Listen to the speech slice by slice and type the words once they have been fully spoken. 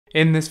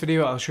In this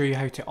video, I'll show you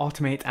how to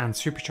automate and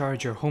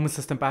supercharge your Home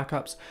Assistant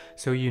backups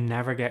so you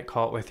never get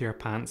caught with your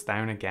pants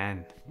down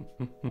again.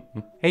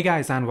 Hey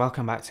guys, and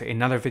welcome back to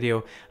another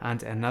video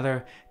and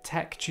another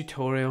Tech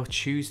Tutorial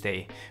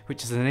Tuesday,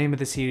 which is the name of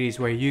the series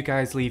where you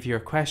guys leave your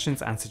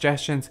questions and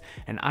suggestions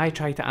and I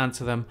try to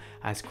answer them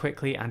as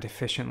quickly and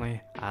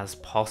efficiently as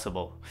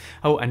possible.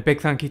 Oh, and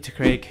big thank you to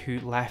Craig who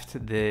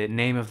left the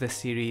name of this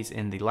series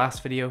in the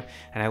last video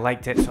and I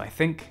liked it, so I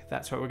think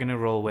that's what we're going to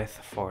roll with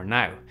for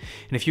now.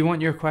 And if you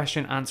want your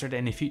question answered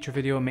in a future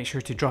video, make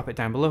sure to drop it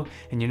down below,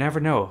 and you never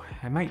know,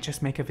 I might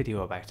just make a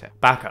video about it.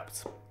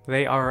 Backups.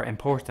 They are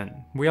important.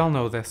 We all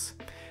know this,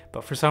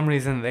 but for some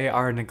reason they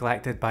are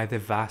neglected by the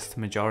vast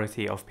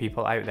majority of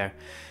people out there.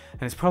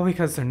 And it's probably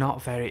because they're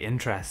not very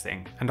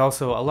interesting. And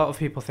also a lot of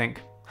people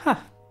think,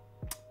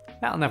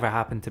 that'll never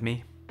happen to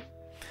me.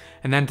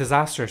 And then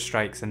disaster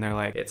strikes and they're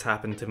like, it's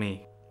happened to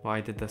me.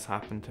 Why did this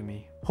happen to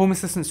me? Home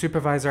Assistant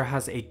Supervisor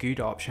has a good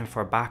option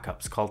for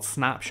backups called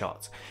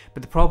Snapshots,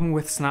 but the problem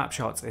with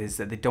Snapshots is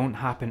that they don't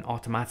happen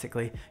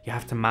automatically. You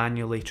have to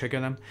manually trigger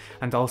them,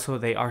 and also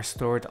they are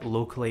stored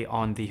locally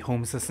on the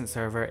Home Assistant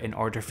server in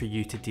order for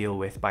you to deal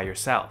with by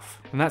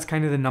yourself. And that's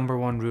kind of the number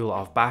one rule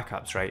of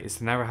backups, right? Is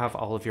to never have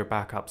all of your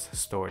backups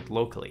stored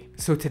locally.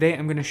 So today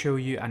I'm going to show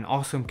you an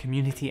awesome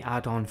community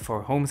add-on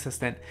for Home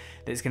Assistant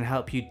that's going to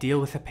help you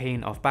deal with the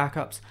pain of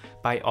backups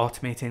by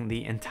automating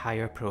the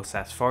entire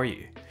process for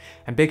you.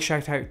 And big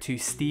shout out to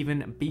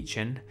Stephen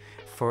Beechin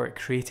for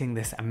creating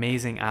this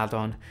amazing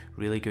add-on.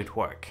 Really good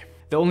work.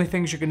 The only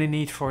things you're going to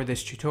need for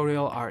this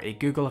tutorial are a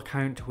Google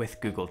account with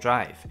Google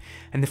Drive.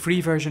 And the free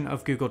version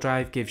of Google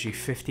Drive gives you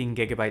 15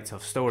 gigabytes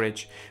of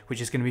storage,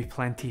 which is going to be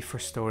plenty for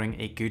storing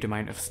a good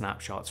amount of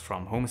snapshots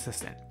from Home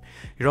Assistant.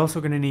 You're also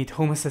going to need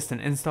Home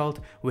Assistant installed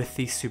with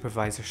the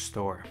Supervisor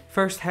store.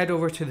 First, head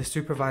over to the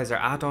Supervisor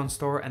add-on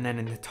store, and then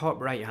in the top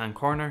right hand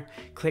corner,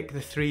 click the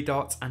three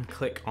dots and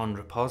click on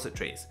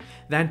repositories.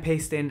 Then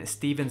paste in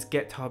Stephen's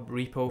GitHub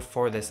repo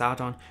for this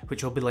add-on,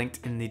 which will be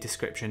linked in the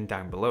description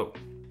down below.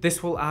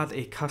 This will add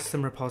a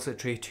custom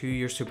repository to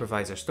your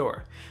Supervisor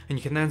store, and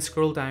you can then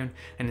scroll down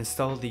and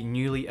install the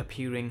newly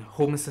appearing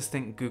Home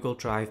Assistant Google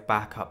Drive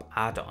Backup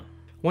add-on.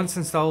 Once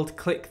installed,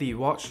 click the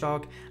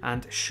watchdog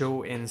and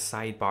show in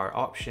sidebar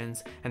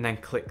options, and then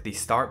click the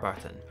start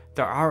button.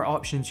 There are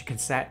options you can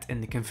set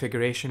in the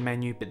configuration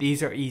menu, but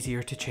these are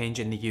easier to change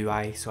in the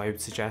UI, so I would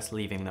suggest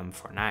leaving them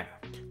for now.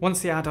 Once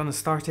the add-on is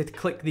started,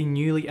 click the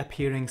newly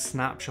appearing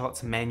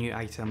Snapshots menu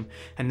item,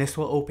 and this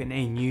will open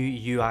a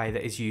new UI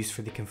that is used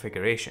for the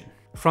configuration.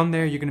 From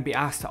there, you're going to be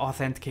asked to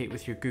authenticate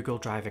with your Google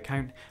Drive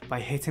account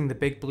by hitting the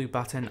big blue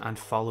button and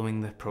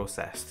following the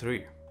process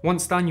through.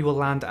 Once done, you will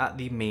land at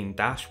the main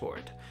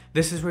dashboard.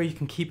 This is where you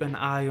can keep an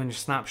eye on your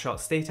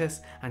snapshot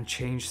status and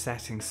change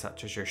settings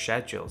such as your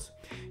schedules.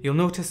 You'll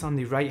notice on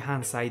the right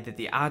hand side that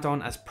the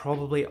add-on has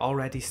probably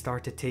already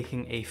started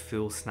taking a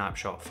full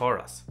snapshot for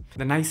us.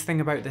 The nice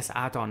thing about this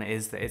add-on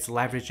is that it's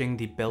leveraging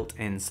the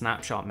built-in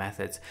snapshot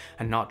methods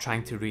and not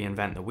trying to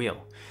reinvent the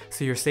wheel.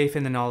 So you're safe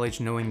in the knowledge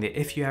knowing that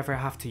if you ever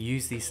have to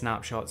use these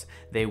snapshots,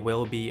 they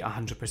will be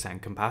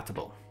 100%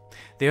 compatible.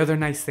 The other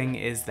nice thing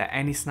is that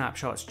any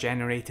snapshots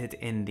generated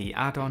in the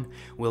add-on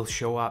will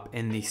show up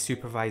in the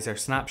Supervisor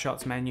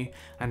Snapshots menu,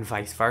 and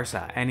vice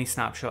versa. Any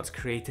snapshots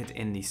created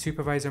in the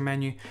Supervisor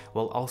menu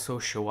will also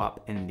show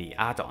up in the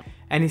add-on.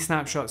 Any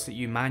snapshots that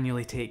you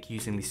manually take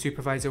using the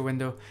Supervisor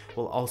window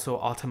will also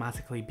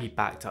automatically be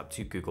backed up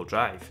to Google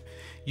Drive.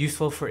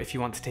 Useful for if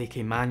you want to take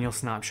a manual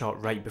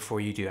snapshot right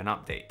before you do an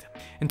update.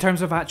 In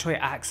terms of actually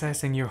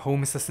accessing your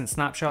Home Assistant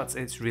snapshots,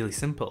 it's really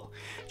simple.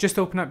 Just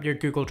open up your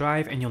Google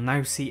Drive and you'll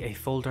now see a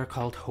folder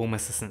called Home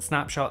Assistant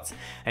Snapshots,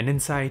 and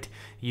inside,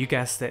 you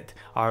guessed it,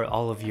 are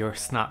all of your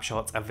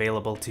snapshots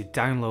available to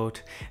download,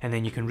 and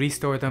then you can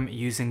restore them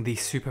using the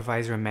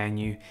Supervisor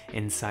menu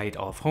inside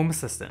of Home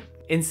Assistant.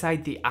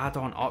 Inside the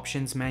add-on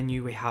options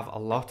menu, we have a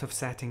lot of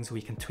settings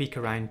we can tweak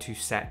around to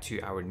set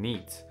to our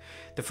needs.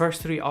 The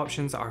first three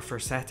options are for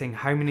setting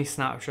how many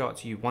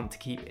snapshots you want to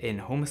keep in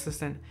Home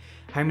Assistant,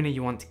 how many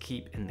you want to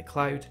keep in the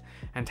cloud,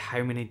 and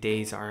how many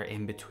days are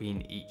in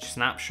between each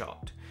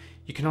snapshot.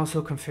 You can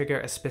also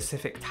configure a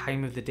specific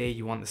time of the day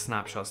you want the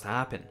snapshots to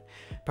happen.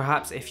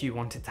 Perhaps if you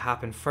want it to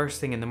happen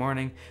first thing in the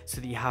morning so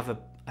that you have a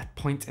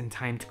point in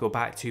time to go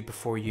back to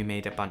before you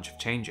made a bunch of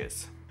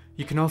changes.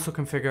 You can also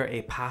configure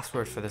a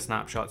password for the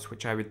snapshots,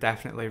 which I would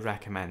definitely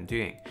recommend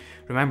doing.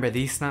 Remember,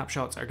 these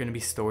snapshots are going to be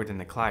stored in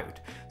the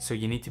cloud, so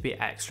you need to be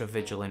extra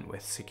vigilant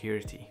with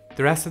security.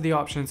 The rest of the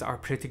options are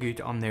pretty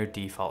good on their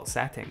default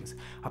settings,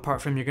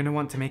 apart from you're going to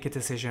want to make a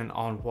decision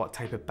on what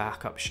type of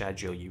backup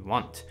schedule you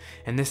want,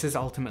 and this is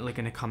ultimately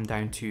going to come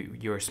down to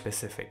your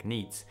specific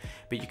needs,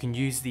 but you can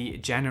use the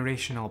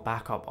generational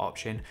backup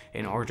option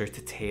in order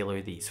to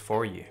tailor these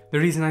for you. The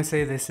reason I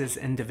say this is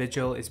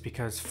individual is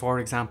because, for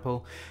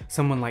example,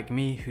 someone like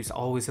me who's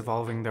always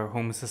evolving their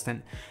Home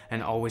Assistant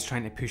and always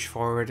trying to push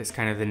forward, it's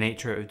kind of the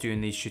nature of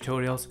doing these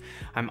tutorials,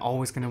 I'm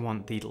always going to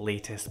want the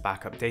latest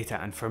backup data,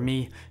 and for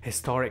me,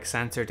 historic historic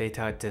sensor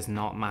data does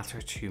not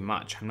matter too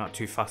much. I'm not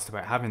too fussed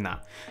about having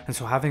that. And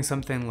so having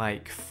something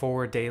like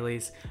 4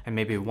 dailies and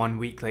maybe 1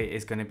 weekly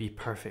is going to be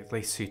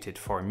perfectly suited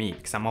for me,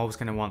 because I'm always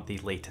going to want the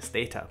latest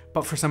data.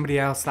 But for somebody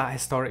else, that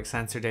historic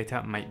sensor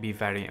data might be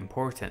very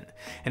important,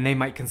 and they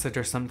might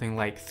consider something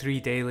like 3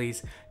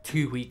 dailies,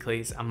 2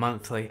 weeklies, a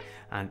monthly,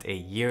 and a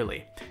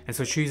yearly. And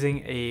so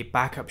choosing a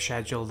backup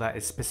schedule that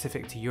is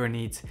specific to your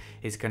needs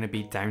is going to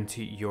be down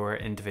to your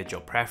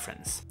individual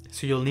preference.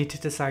 So you'll need to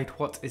decide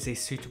what is a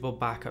suitable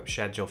backup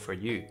schedule for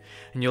you.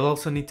 And you'll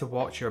also need to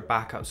watch your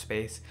backup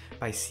space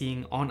by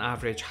seeing on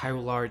average how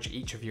large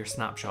each of your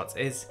snapshots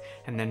is,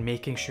 and then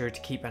making sure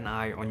to keep an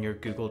eye on your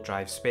Google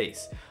Drive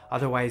space.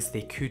 Otherwise,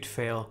 they could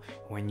fail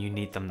when you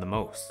need them the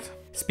most.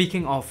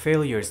 Speaking of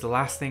failures, the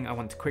last thing I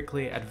want to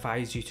quickly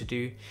advise you to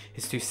do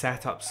is to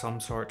set up some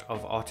sort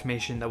of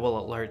automation that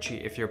will alert you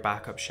if your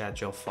backup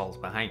schedule falls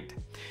behind.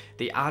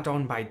 The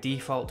add-on by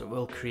default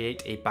will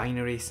create a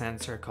binary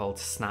sensor called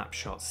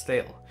Snapshot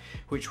Stale,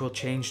 which will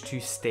change to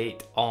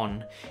state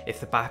on if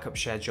the backup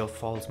schedule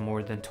falls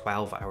more than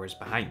 12 hours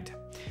behind.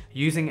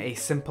 Using a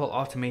simple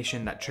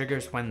automation that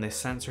triggers when the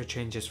sensor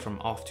changes from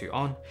off to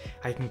on,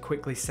 I can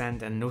quickly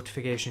send a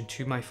notification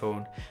to my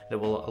phone that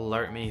will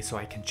alert me so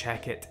I can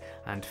check it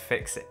and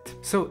fix it.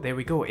 So there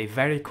we go, a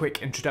very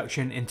quick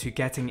introduction into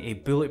getting a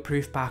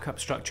bulletproof backup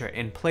structure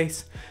in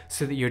place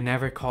so that you're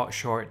never caught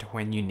short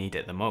when you need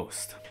it the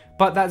most.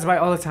 But that's about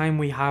all the time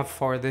we have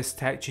for this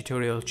Tech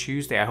Tutorial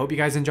Tuesday. I hope you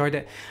guys enjoyed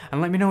it,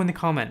 and let me know in the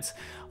comments,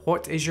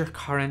 what is your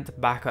current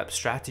backup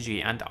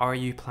strategy and are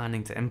you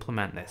planning to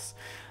implement this?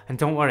 And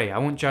don't worry, I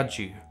won't judge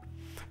you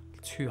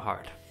too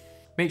hard.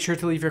 Make sure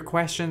to leave your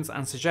questions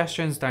and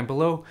suggestions down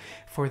below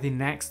for the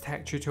next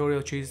Tech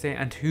Tutorial Tuesday,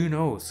 and who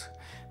knows,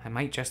 I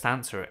might just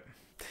answer it.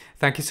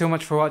 Thank you so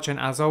much for watching.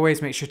 As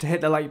always, make sure to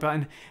hit the like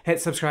button, hit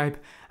subscribe,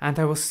 and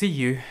I will see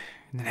you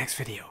in the next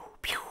video.